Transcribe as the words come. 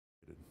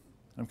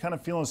I'm kind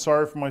of feeling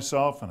sorry for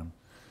myself, and I'm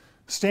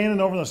standing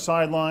over the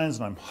sidelines,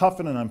 and I'm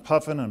huffing and I'm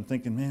puffing, and I'm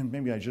thinking, man,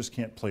 maybe I just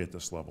can't play at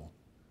this level.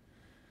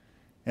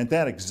 At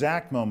that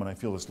exact moment, I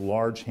feel this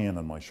large hand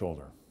on my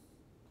shoulder.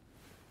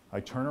 I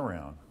turn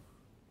around.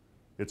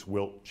 It's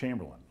Wilt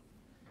Chamberlain,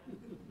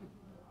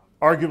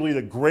 arguably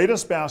the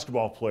greatest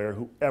basketball player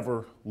who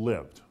ever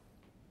lived.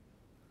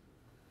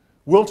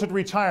 Wilt had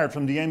retired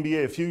from the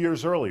NBA a few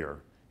years earlier,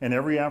 and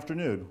every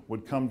afternoon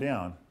would come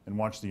down and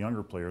watch the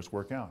younger players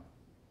work out.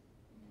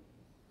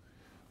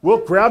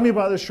 Wilt grabbed me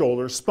by the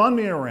shoulder, spun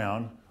me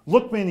around,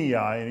 looked me in the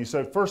eye, and he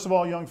said, "First of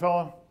all, young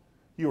fella,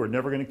 you are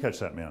never going to catch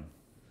that man."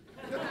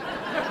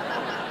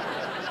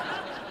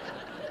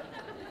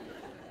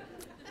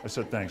 I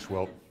said, "Thanks,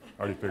 Wilt.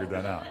 I already figured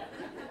that out."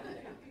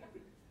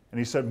 And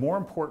he said, "More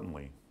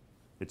importantly,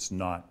 it's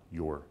not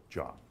your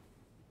job."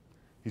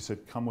 He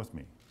said, "Come with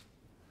me."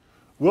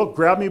 Wilt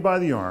grabbed me by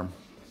the arm,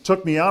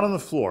 took me out on the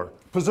floor,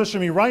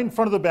 positioned me right in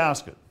front of the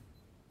basket.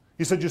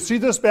 He said, "You see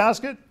this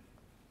basket?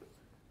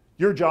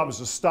 Your job is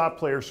to stop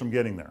players from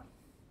getting there.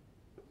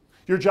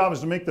 Your job is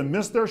to make them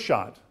miss their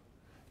shot,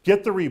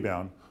 get the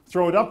rebound,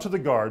 throw it up to the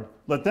guard,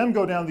 let them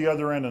go down the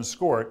other end and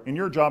score it, and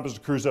your job is to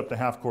cruise up to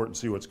half court and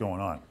see what's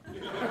going on."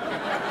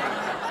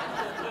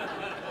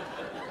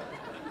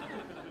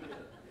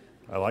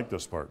 I like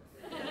this part.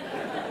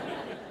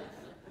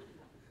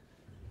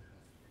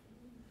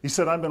 He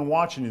said, "I've been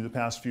watching you the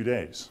past few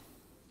days,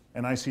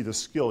 and I see the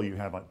skill you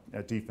have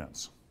at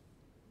defense.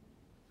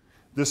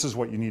 This is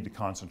what you need to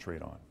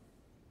concentrate on.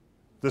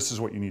 This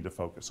is what you need to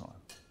focus on."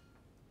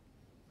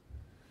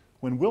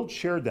 When Wilt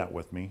shared that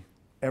with me,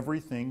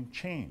 everything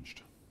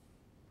changed.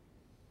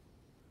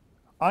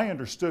 I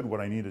understood what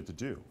I needed to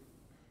do.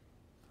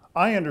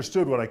 I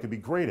understood what I could be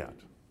great at.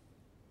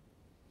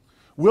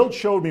 Wilt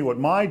showed me what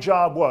my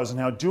job was and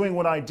how doing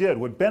what I did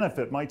would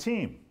benefit my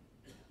team.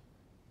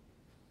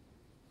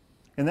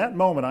 In that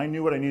moment, I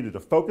knew what I needed to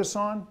focus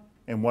on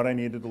and what I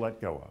needed to let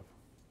go of.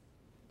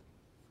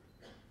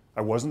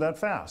 I wasn't that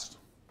fast.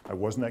 I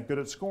wasn't that good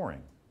at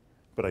scoring,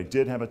 but I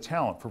did have a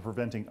talent for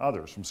preventing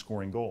others from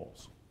scoring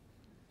goals.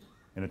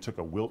 And it took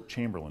a Wilt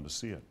Chamberlain to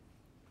see it.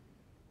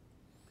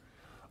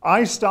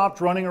 I stopped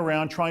running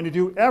around trying to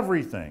do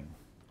everything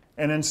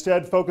and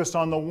instead focused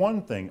on the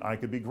one thing I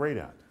could be great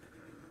at.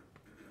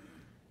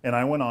 And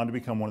I went on to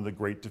become one of the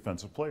great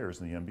defensive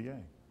players in the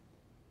NBA.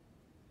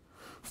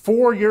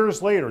 4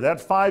 years later, that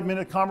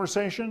 5-minute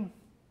conversation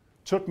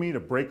took me to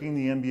breaking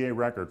the NBA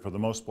record for the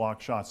most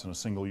blocked shots in a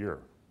single year,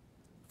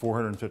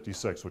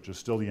 456, which is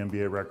still the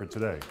NBA record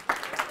today.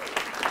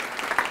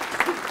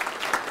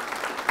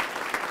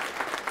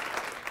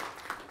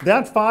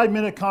 That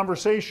 5-minute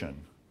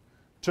conversation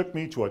took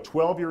me to a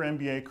 12-year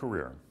NBA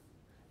career,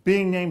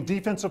 being named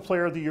Defensive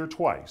Player of the Year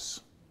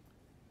twice.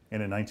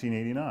 And in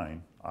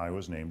 1989, I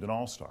was named an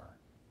All-Star.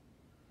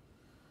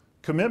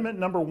 Commitment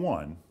number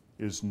one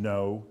is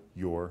know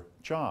your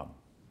job.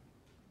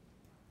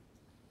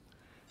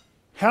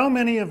 How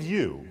many of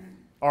you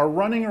are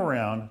running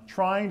around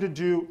trying to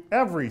do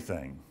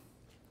everything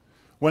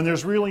when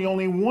there's really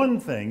only one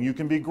thing you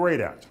can be great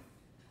at?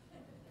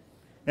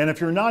 And if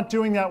you're not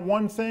doing that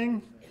one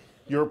thing,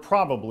 you're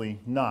probably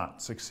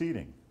not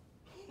succeeding.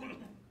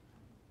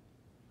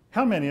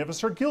 How many of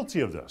us are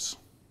guilty of this?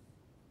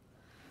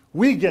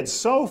 We get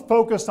so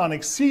focused on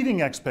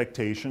exceeding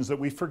expectations that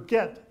we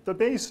forget the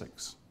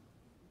basics.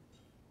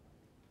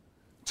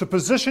 To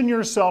position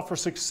yourself for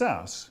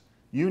success,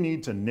 you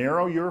need to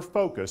narrow your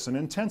focus and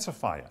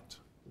intensify it.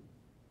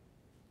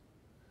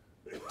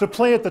 To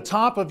play at the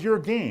top of your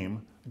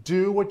game,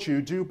 do what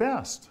you do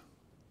best.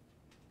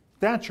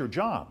 That's your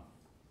job.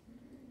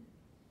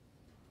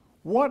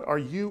 What are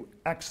you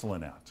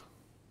excellent at?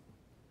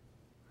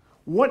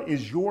 What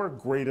is your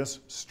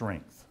greatest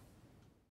strength?